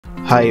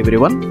Hi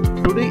everyone,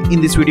 today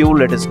in this video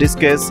let us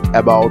discuss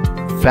about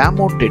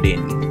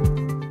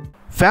Famotidine.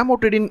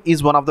 Famotidine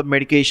is one of the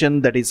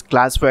medication that is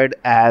classified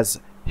as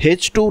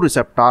H2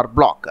 receptor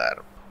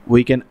blocker.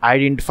 We can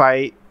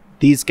identify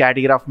these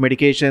category of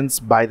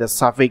medications by the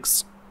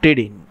suffix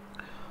tidine.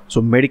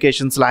 So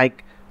medications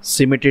like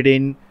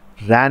cimetidine,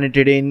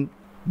 ranitidine,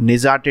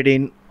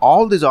 nizatidine,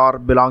 all these are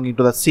belonging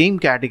to the same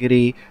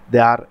category. They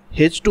are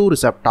H2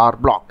 receptor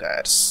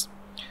blockers.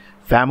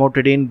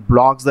 Famotidine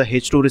blocks the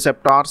H2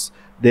 receptors,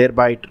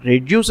 thereby it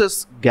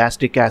reduces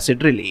gastric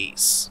acid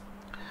release.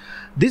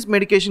 This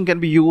medication can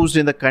be used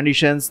in the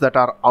conditions that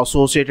are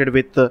associated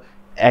with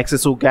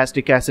excessive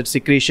gastric acid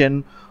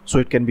secretion. So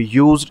it can be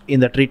used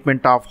in the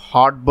treatment of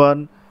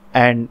heartburn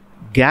and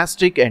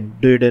gastric and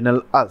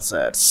duodenal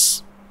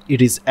ulcers. It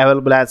is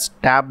available as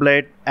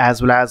tablet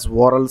as well as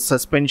oral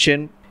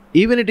suspension.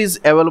 Even it is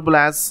available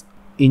as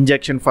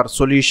injection for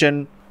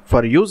solution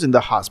for use in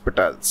the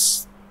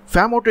hospitals.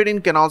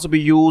 Famotidine can also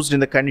be used in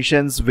the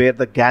conditions where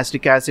the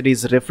gastric acid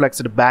is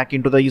refluxed back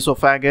into the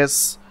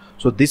esophagus.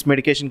 So this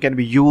medication can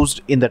be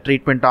used in the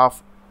treatment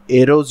of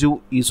erosive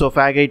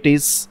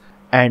esophagitis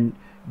and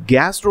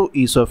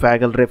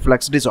gastroesophageal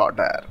reflux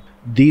disorder.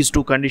 These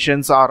two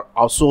conditions are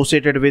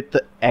associated with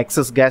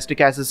excess gastric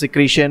acid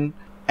secretion,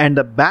 and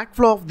the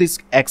backflow of this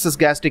excess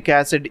gastric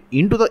acid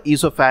into the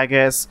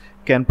esophagus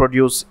can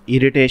produce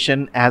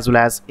irritation as well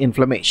as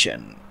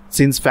inflammation.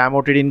 Since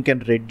famotidine can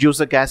reduce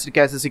the gastric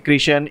acid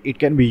secretion, it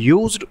can be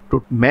used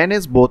to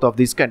manage both of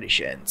these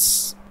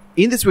conditions.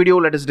 In this video,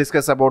 let us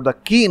discuss about the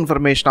key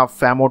information of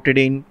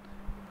famotidine,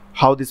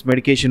 how this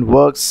medication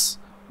works,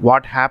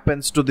 what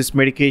happens to this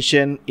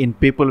medication in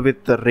people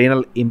with the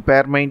renal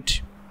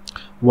impairment,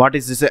 what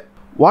is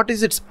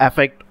its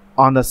effect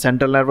on the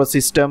central nervous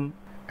system,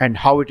 and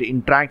how it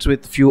interacts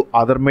with few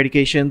other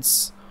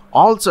medications.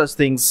 All such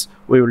things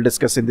we will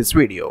discuss in this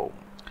video.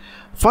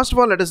 First of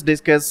all, let us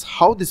discuss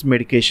how this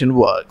medication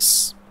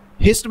works.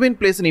 Histamine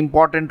plays an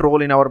important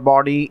role in our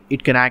body.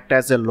 It can act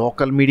as a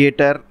local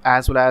mediator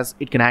as well as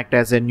it can act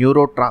as a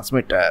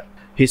neurotransmitter.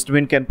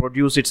 Histamine can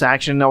produce its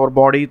action in our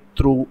body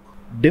through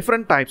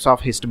different types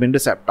of histamine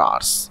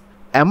receptors.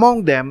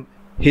 Among them,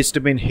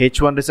 histamine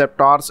H1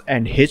 receptors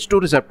and H2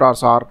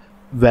 receptors are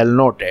well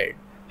noted.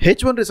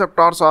 H1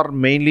 receptors are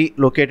mainly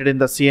located in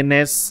the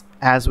CNS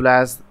as well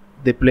as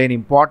they play an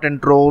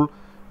important role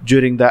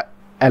during the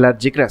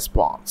allergic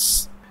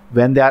response.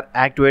 When they are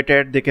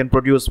activated, they can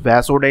produce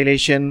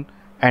vasodilation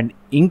and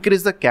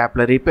increase the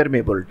capillary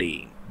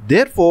permeability.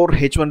 Therefore,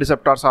 H1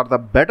 receptors are the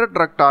better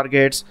drug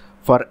targets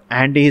for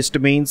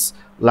antihistamines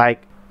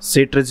like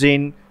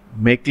cetirizine,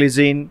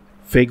 meclizine,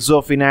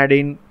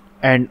 fexofenadine,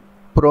 and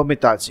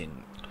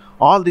promethazine.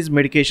 All these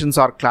medications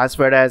are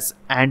classified as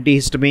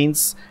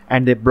antihistamines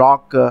and they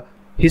block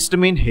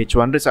histamine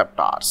H1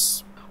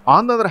 receptors.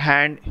 On the other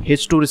hand,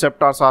 H2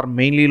 receptors are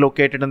mainly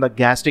located in the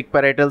gastric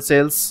parietal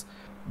cells.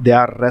 They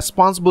are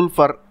responsible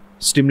for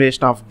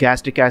stimulation of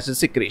gastric acid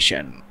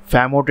secretion.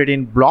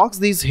 Famotidine blocks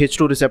these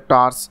H2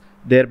 receptors,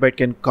 thereby it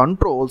can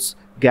control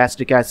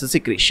gastric acid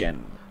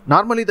secretion.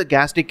 Normally, the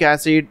gastric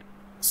acid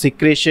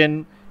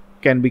secretion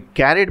can be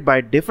carried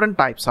by different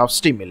types of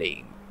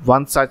stimuli.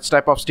 One such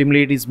type of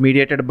stimuli is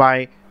mediated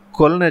by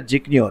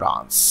cholinergic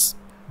neurons.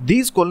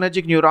 These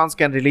cholinergic neurons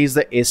can release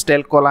the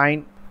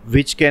acetylcholine,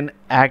 which can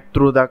act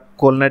through the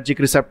cholinergic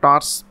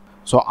receptors.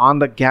 So on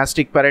the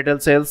gastric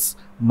parietal cells,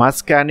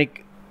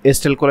 muscarinic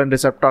acetylcholine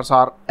receptors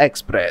are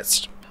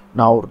expressed.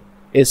 Now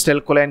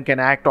acetylcholine can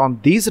act on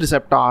these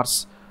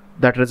receptors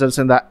that results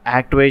in the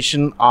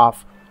activation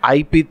of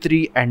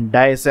IP3 and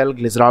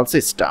diacylglycerol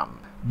system.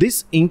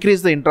 This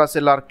increases the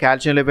intracellular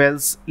calcium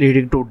levels,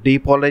 leading to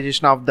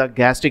depolarization of the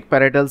gastric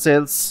parietal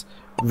cells,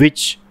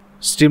 which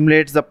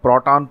stimulates the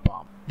proton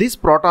pump. This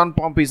proton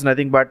pump is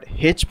nothing but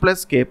H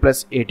plus K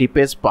plus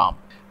ATPase pump.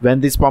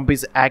 When this pump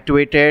is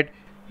activated,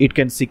 it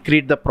can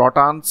secrete the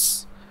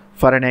protons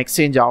for an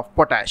exchange of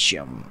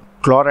potassium.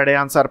 Chloride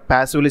ions are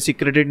passively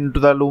secreted into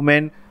the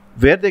lumen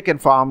where they can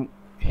form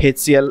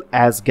HCl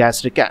as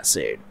gastric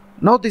acid.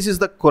 Now this is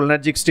the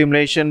cholinergic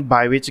stimulation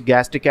by which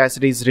gastric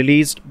acid is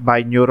released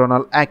by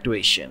neuronal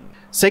activation.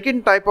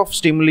 Second type of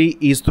stimuli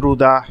is through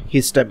the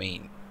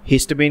histamine.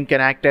 Histamine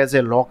can act as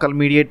a local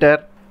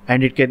mediator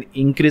and it can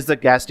increase the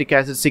gastric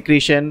acid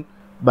secretion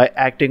by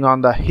acting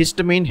on the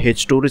histamine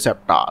H2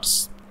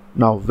 receptors.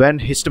 Now when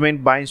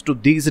histamine binds to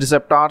these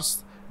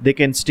receptors, they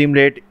can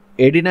stimulate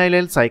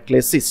adenylyl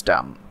cyclase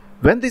system.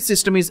 When this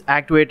system is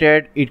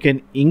activated, it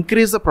can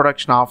increase the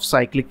production of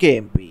cyclic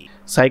AMP.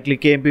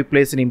 Cyclic AMP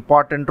plays an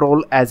important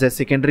role as a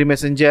secondary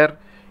messenger.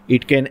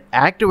 It can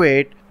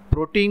activate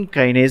protein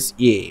kinase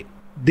A.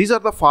 These are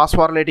the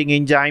phosphorylating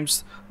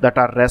enzymes that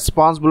are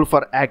responsible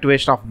for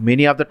activation of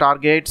many of the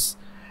targets,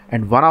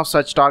 and one of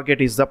such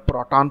target is the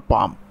proton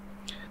pump.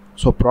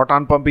 So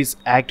proton pump is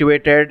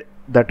activated,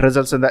 that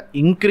results in the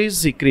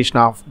increased secretion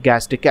of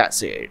gastric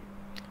acid.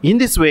 In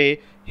this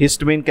way,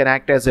 histamine can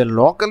act as a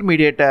local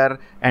mediator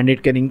and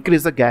it can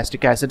increase the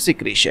gastric acid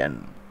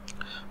secretion.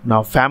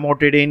 Now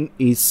famotidine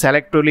is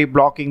selectively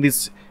blocking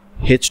these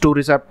H2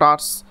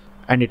 receptors.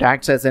 and it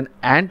acts as an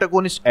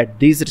antagonist at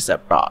these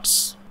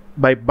receptors.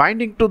 By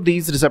binding to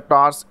these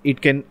receptors,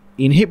 it can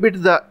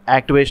inhibit the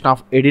activation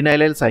of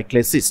adenylyl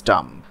cyclase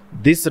system.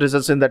 This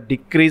results in the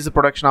decreased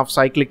production of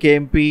cyclic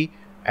AMP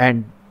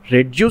and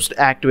reduced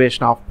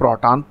activation of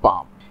proton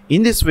pump.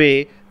 In this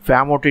way,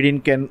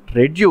 famotidine can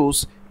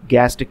reduce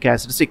gastric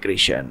acid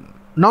secretion.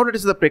 Now let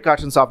us see the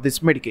precautions of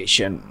this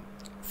medication.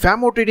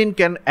 Famotidine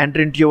can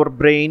enter into your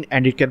brain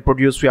and it can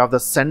produce few of the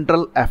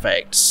central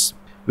effects.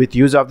 With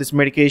use of this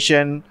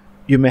medication,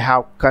 you may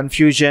have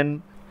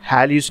confusion,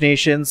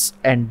 hallucinations,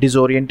 and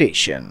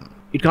disorientation.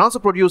 It can also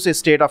produce a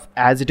state of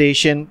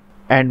agitation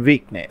and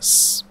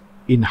weakness.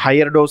 In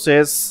higher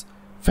doses,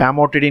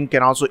 famotidine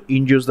can also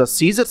induce the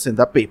seizures in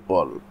the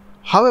people.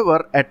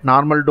 However, at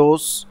normal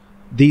dose,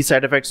 these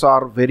side effects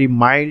are very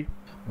mild,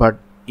 but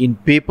in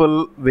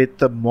people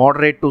with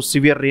moderate to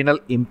severe renal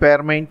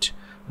impairment,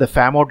 the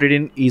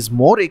famotidine is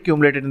more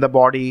accumulated in the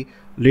body,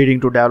 leading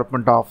to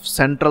development of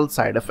central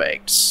side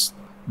effects.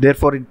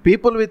 Therefore, in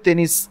people with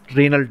any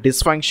renal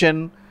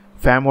dysfunction,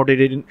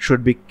 famotidine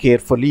should be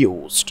carefully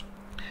used.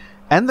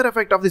 Another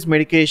effect of this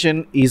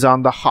medication is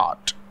on the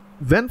heart.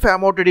 When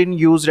famotidine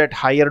used at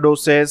higher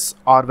doses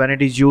or when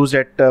it is used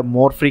at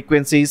more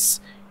frequencies,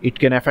 it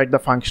can affect the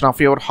function of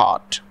your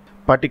heart.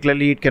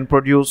 Particularly, it can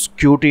produce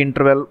QT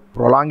interval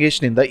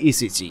prolongation in the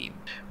ECG.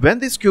 When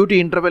this QT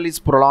interval is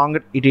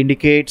prolonged, it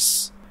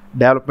indicates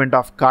development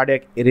of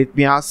cardiac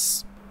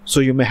arrhythmias. So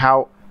you may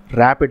have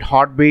rapid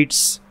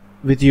heartbeats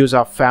with use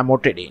of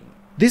famotidine.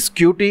 This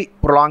QT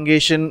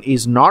prolongation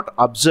is not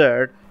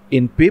observed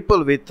in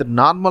people with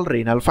normal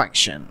renal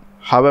function.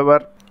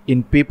 However,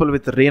 in people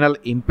with renal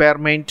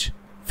impairment,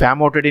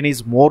 famotidine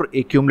is more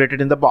accumulated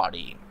in the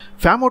body.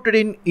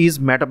 Famotidine is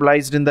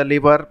metabolized in the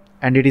liver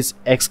and it is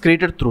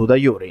excreted through the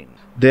urine.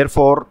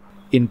 Therefore,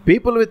 in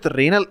people with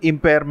renal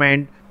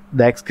impairment,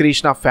 the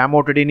excretion of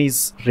famotidine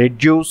is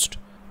reduced,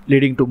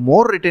 leading to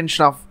more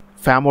retention of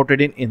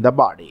famotidine in the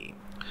body.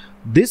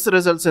 This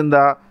results in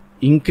the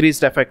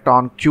increased effect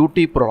on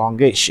QT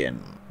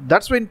prolongation.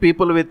 That's why in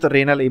people with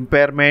renal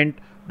impairment,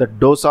 the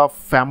dose of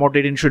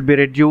famotidine should be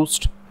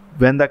reduced.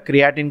 When the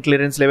creatinine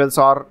clearance levels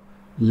are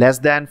less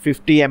than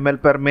 50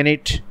 ml per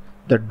minute,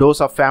 the dose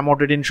of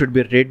famotidine should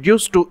be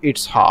reduced to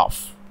its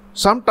half.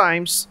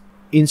 Sometimes,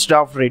 instead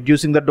of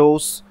reducing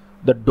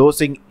the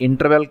dosing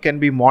interval can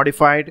be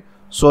modified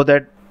so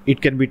that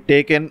it can be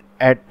taken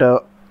at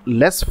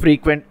less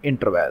frequent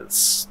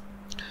intervals.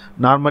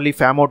 Normally,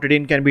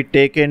 famotidine can be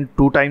taken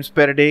 2 times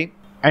per day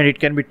and it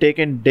can be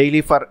taken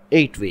daily for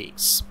 8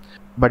 weeks.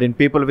 But in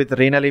people with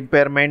renal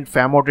impairment,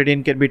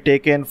 famotidine can be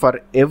taken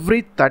for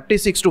every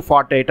 36 to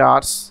 48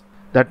 hours.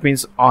 That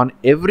means on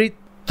every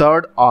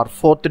 3rd or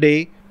 4th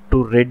day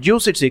to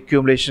reduce its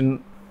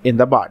accumulation in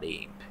the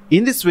body.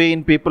 In this way,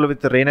 in people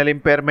with renal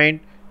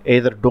impairment,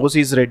 either dose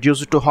is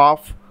reduced to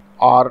half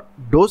or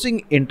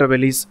dosing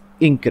interval is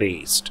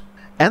increased.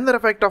 Another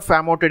effect of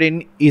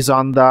famotidine is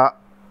on the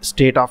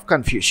state of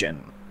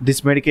confusion.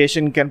 This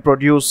medication can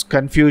produce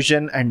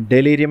confusion and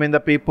delirium in the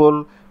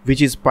people,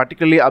 which is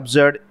particularly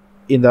observed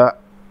in the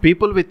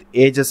people with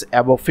ages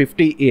above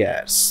 50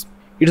 years.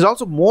 It is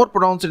also more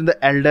pronounced in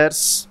the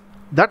elders.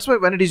 That's why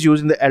when it is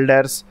used in the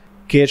elders,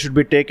 care should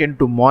be taken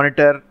to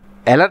monitor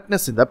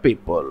alertness in the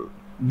people.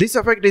 This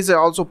effect is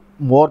also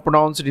more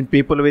pronounced in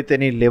people with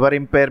any liver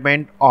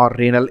impairment or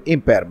renal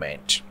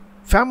impairment.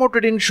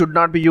 Famotidine should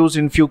not be used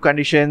in few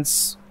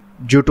conditions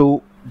due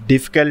to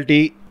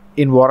difficulty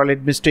in oral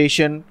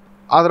administration,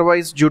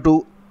 otherwise due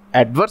to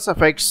adverse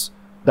effects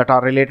that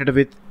are related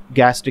with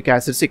gastric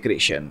acid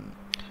secretion.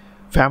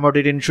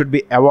 Famotidine should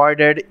be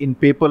avoided in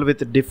people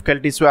with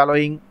difficulty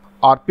swallowing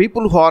or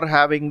people who are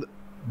having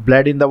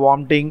blood in the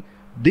vomiting.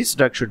 This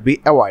drug should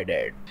be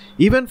avoided.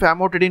 Even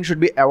famotidine should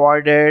be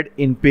avoided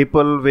in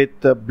people with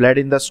blood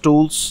in the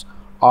stools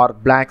or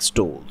black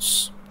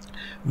stools.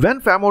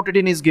 When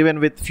famotidine is given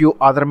with few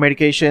other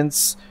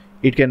medications,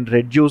 it can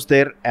reduce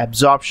their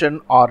absorption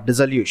or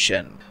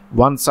dissolution.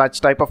 One such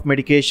type of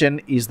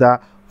medication is the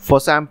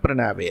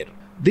fosamaprnavir.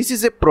 This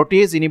is a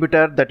protease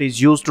inhibitor that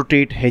is used to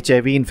treat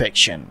HIV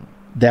infection.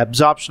 The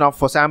absorption of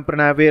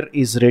fosamaprnavir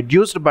is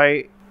reduced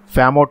by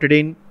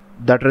famotidine,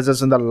 that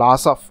results in the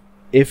loss of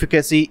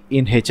efficacy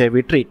in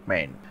HIV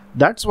treatment.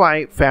 That's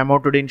why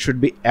famotidine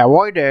should be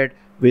avoided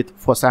with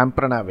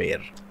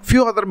fosamaprnavir.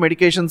 Few other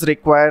medications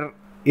require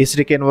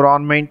acidic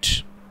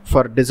environment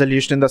for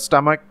dissolution in the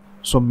stomach.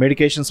 So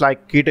medications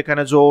like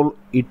ketoconazole,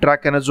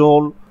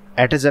 itraconazole,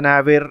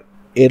 atazanavir,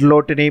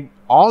 erlotinib,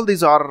 all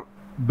these are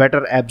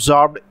better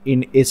absorbed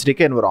in acidic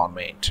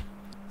environment.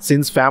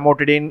 Since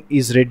famotidine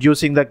is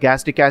reducing the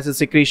gastric acid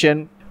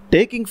secretion,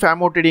 taking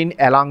famotidine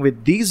along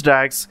with these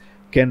drugs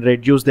can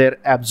reduce their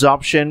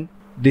absorption.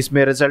 This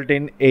may result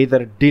in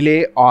either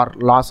delay or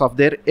loss of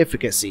their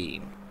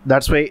efficacy.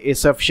 That's why a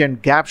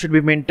sufficient gap should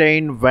be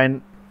maintained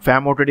when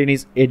famotidine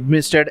is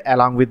administered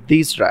along with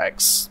these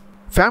drugs.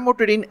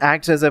 Famotidine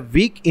acts as a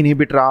weak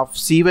inhibitor of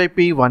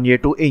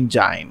CYP1A2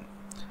 enzyme.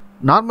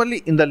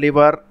 Normally in the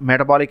liver,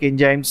 metabolic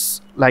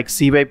enzymes like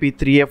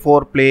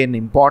CYP3A4 play an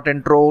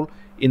important role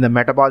in the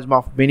metabolism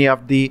of many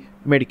of the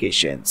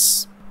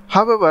medications.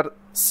 However,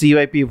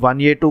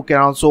 CYP1A2 can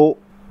also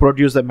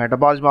produce the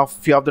metabolism of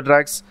few of the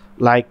drugs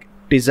like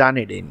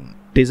tizanidine.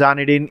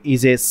 Tizanidine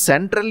is a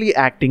centrally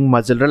acting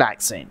muscle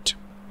relaxant.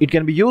 It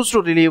can be used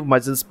to relieve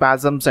muscle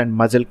spasms and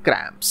muscle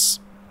cramps.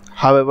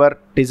 However,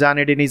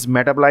 tizanidine is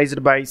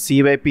metabolized by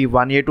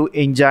CYP1A2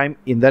 enzyme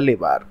in the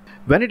liver.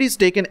 When it is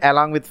taken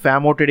along with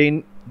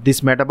famotidine,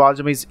 this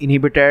metabolism is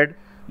inhibited,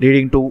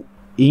 leading to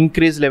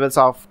increased levels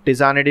of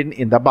tizanidine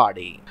in the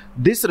body.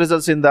 This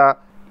results in the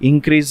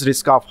increased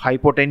risk of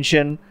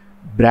hypotension,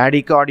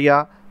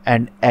 bradycardia,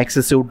 and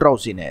excessive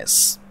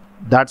drowsiness.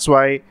 That's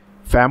why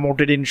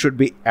famotidine should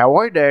be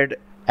avoided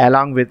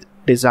along with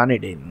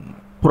tizanidine.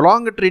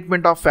 Prolonged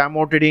treatment of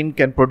famotidine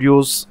can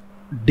produce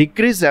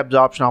decreased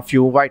absorption of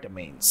few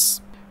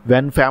vitamins.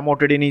 When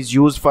famotidine is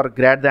used for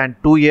greater than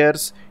 2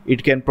 years,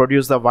 it can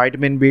produce the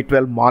vitamin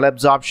B12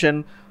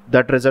 malabsorption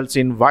that results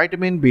in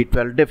vitamin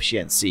B12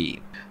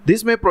 deficiency.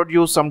 This may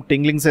produce some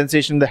tingling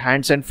sensation in the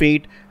hands and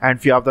feet and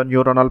few of the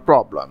neuronal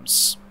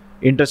problems.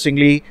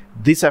 Interestingly,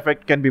 this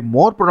effect can be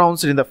more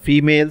pronounced in the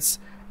females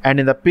and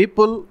in the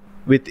people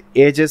with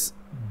ages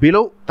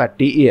below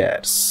 30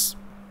 years.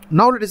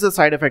 Now let us see the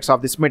side effects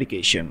of this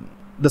medication.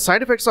 The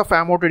side effects of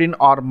famotidine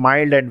are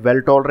mild and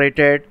well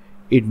tolerated.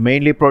 It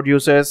mainly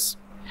produces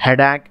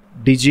headache,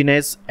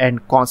 dizziness,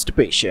 and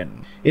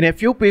constipation. In a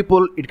few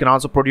people, it can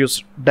also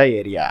produce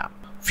diarrhea.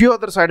 Few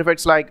other side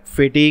effects like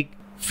fatigue,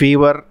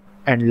 fever,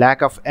 and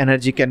lack of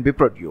energy can be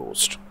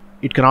produced.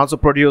 It can also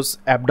produce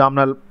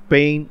abdominal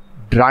pain,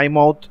 dry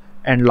mouth,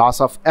 and loss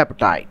of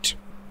appetite.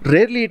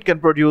 Rarely it can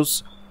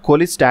produce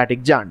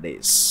cholestatic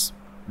jaundice.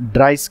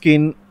 Dry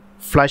skin,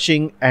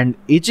 flushing, and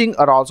itching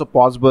are also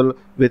possible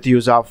with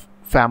use of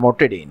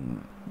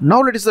famotidine.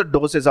 Now let us see the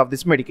dosage of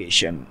this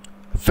medication.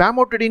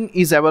 Famotidine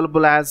is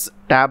available as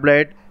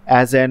tablet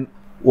as an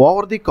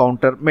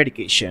over-the-counter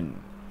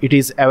medication. It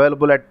is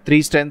available at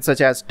 3 strengths such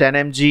as 10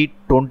 mg,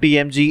 20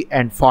 mg,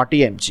 and 40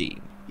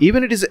 mg.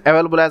 Even it is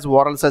available as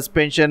oral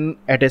suspension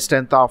at a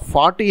strength of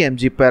 40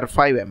 mg per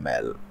 5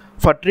 ml.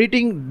 For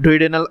treating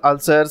duodenal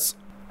ulcers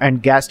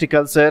and gastric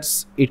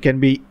ulcers, it can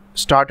be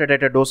started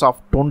at a dose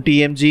of 20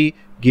 mg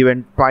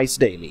given twice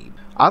daily.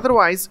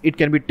 Otherwise, it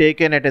can be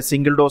taken at a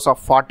single dose of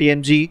 40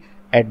 mg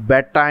at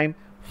bedtime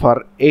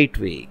for 8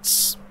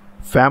 weeks.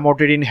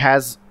 Famotidine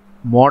has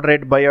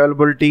moderate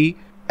bioavailability.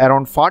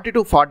 Around 40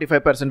 to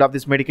 45% of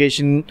this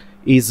medication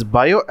is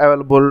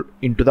bioavailable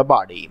into the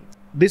body.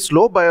 This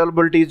low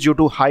bioavailability is due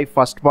to high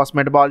first-pass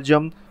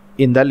metabolism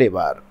in the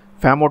liver.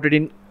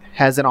 Famotidine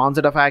has an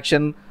onset of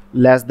action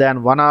less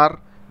than 1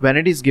 hour when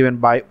it is given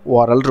by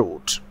oral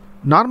route.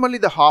 Normally,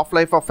 the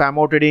half-life of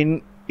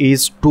famotidine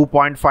is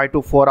 2.5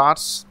 to 4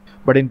 hours,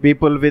 but in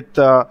people with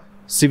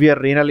severe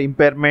renal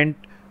impairment,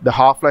 the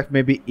half-life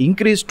may be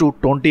increased to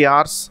 20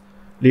 hours,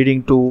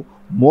 leading to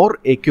more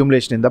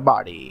accumulation in the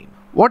body.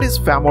 What is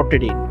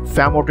famotidine?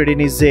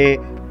 Famotidine is a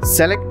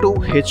selective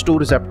H2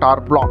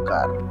 receptor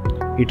blocker.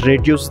 It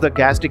reduces the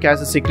gastric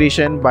acid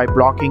secretion by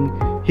blocking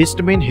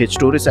histamine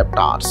H2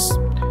 receptors.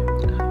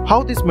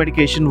 How this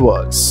medication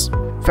works?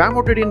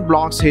 Famotidine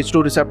blocks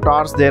H2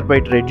 receptors, thereby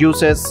it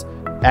reduces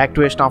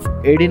activation of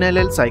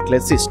adrenaline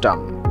cyclase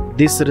system.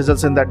 This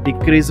results in the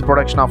decreased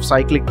production of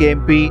cyclic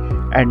AMP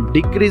and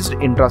decreased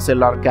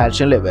intracellular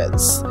calcium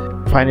levels.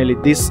 Finally,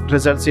 this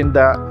results in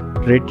the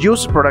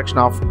reduced production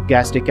of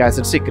gastric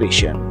acid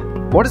secretion.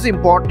 What is the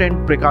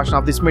important precaution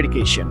of this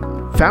medication?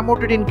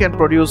 Famotidine can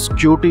produce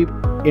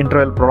QT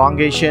interval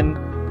prolongation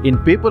in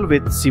people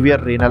with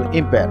severe renal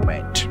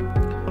impairment.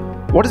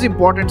 What is the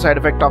important side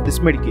effect of this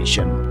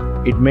medication?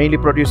 It mainly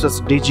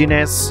produces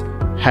dizziness,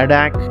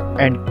 headache,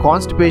 and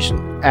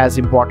constipation as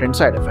important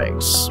side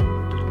effects.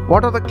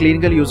 What are the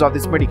clinical use of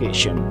this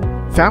medication?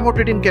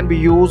 Famotidine can be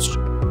used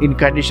in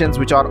conditions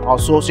which are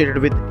associated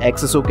with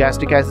excessive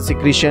gastric acid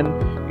secretion.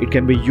 It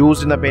can be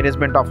used in the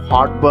management of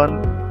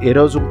heartburn,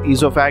 erosive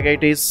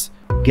esophagitis,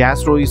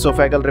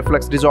 gastroesophageal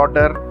reflux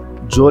disorder,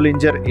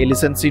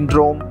 Zollinger-Ellison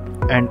syndrome,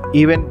 and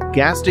even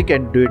gastric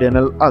and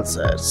duodenal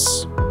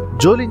ulcers.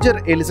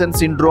 Zollinger-Ellison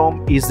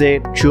syndrome is a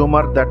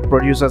tumor that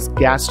produces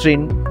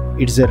gastrin.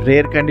 It is a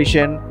rare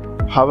condition.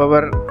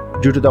 However,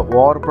 due to the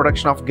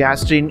overproduction of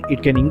gastrin,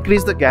 it can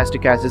increase the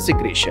gastric acid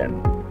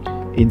secretion.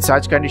 In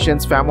such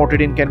conditions,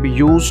 famotidine can be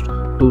used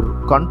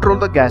to control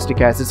the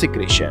gastric acid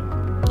secretion.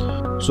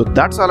 So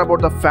that's all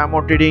about the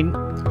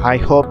famotidine. I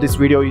hope this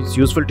video is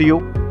useful to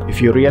you.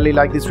 If you really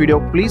like this video,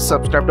 please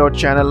subscribe to our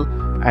channel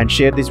and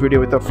share this video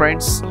with your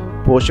friends.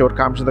 Post your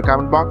comments in the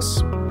comment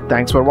box.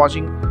 Thanks for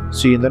watching.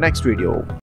 See you in the next video.